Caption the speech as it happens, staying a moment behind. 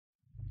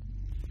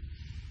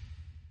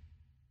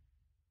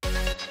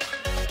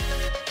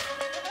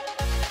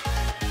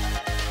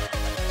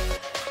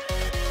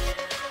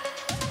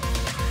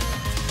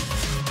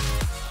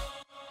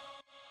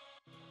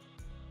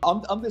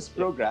On this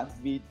program,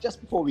 we just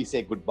before we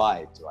say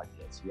goodbye to our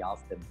guests, we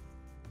ask them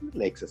a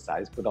little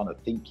exercise, put on a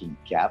thinking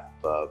cap,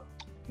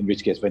 in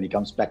which case when he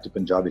comes back to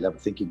Punjab, he'll have a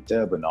thinking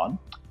turban on.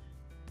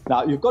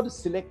 Now, you've got to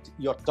select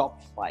your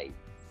top 5.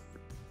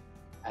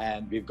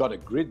 And we've got a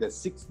grid,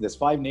 there's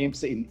 5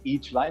 names in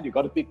each line. You've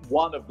got to pick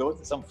one of those.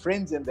 There's some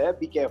friends in there,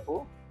 be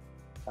careful.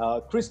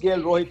 Chris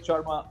Gayle, Rohit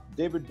Sharma,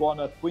 David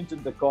Warner,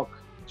 Quinton de Kock,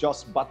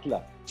 Jos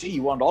Buttler. Gee,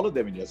 you want all of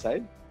them in your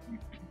side?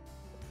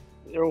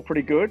 They're all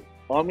pretty good.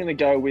 I'm going to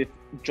go with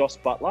Jos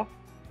Buttler.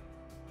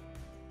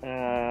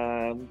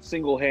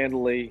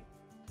 Single-handedly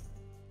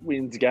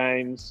wins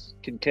games,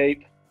 can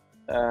keep.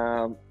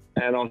 And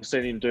I've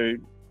seen him do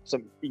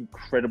some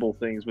incredible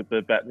things with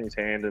the bat in his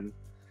hand.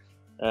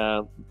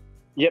 And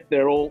yep,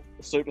 they're all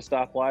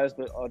superstar players,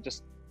 but I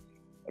just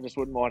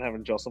wouldn't mind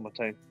having Jos on my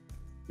team.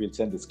 We'll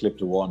send this clip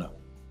to Warner.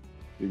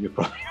 You're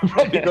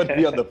probably going to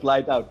be on the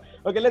flight out.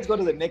 Okay, let's go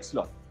to the next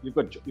lot. You've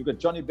got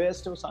Johnny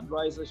Bairstow,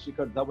 Sunrisers,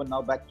 Shikhar Dhawan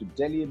now back to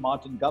Delhi,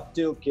 Martin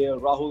Guptill,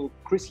 KL Rahul,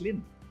 Chris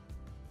Lynn.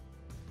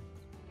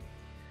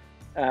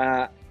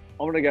 I'm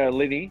going to go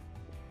Linny.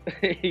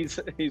 He's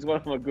one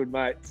of my good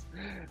mates,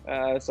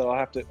 so I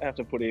have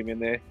to put him in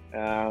there.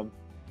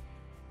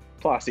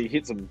 Plus, he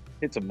hits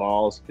some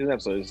miles. He's an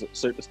absolute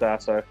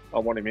superstar, so I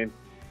want him in.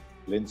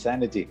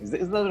 Linsanity.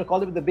 Isn't that what I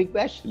call him in the Big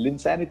Bash?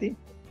 Linsanity?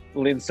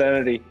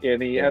 Linsanity,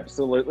 and he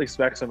absolutely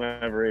smacks him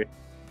over here.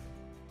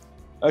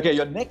 Okay,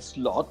 your next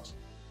lot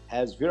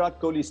has Virat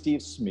Kohli,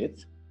 Steve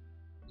Smith,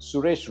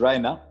 Suresh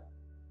Raina,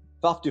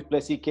 Faf du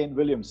Plessis, Kane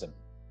Williamson.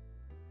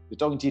 We're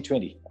talking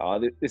T20. Oh,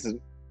 this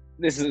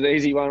is an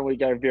easy one. We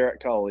go Virat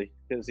Kohli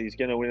because he's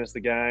going to win us the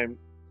game.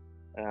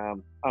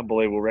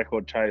 Unbelievable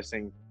record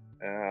chasing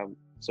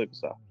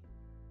superstar.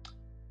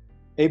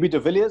 AB de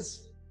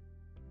Villiers,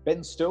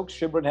 Ben Stokes,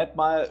 Shimron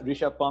Hetmeyer,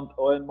 Rishabh Pant,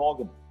 Owen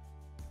Morgan.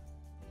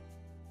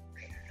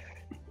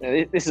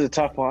 Now, this is a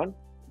tough one.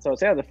 So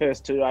it's out of the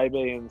first 2,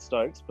 AB and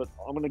Stokes, but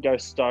I'm going to go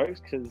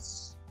Stokes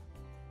because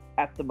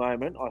at the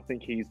moment, I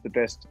think he's the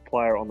best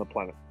player on the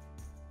planet.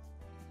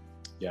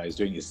 Yeah, he's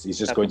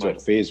just going through a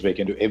phase where he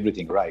can do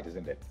everything right,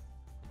 isn't it?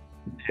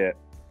 Yeah.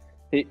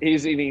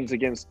 His innings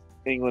against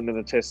England in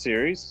the Test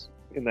series,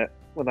 in that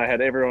when they had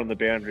everyone on the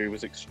boundary,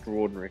 was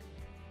extraordinary.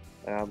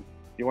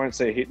 You won't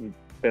see a hitting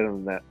better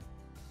than that.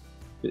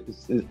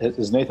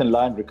 Is Nathan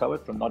Lyon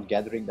recovered from not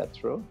gathering that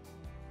throw?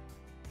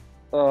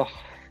 Oh,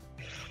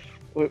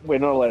 we're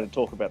not allowed to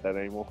talk about that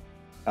anymore.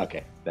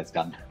 Okay, that's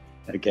done.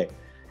 Okay.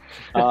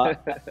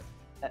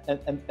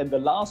 And the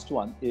last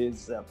one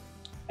is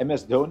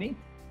MS Dhoni,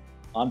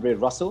 Andre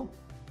Russell,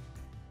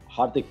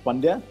 Hardik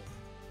Pandya,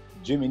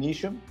 Jimmy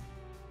Neesham,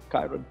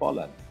 Kyron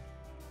Pollard.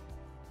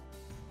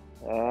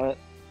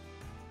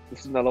 This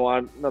is another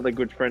one, another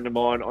good friend of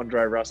mine,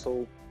 Andre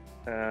Russell.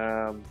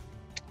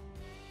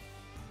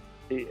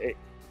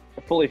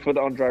 Fully for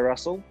Andre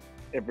Russell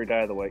every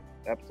day of the week.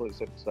 Absolute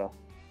superstar.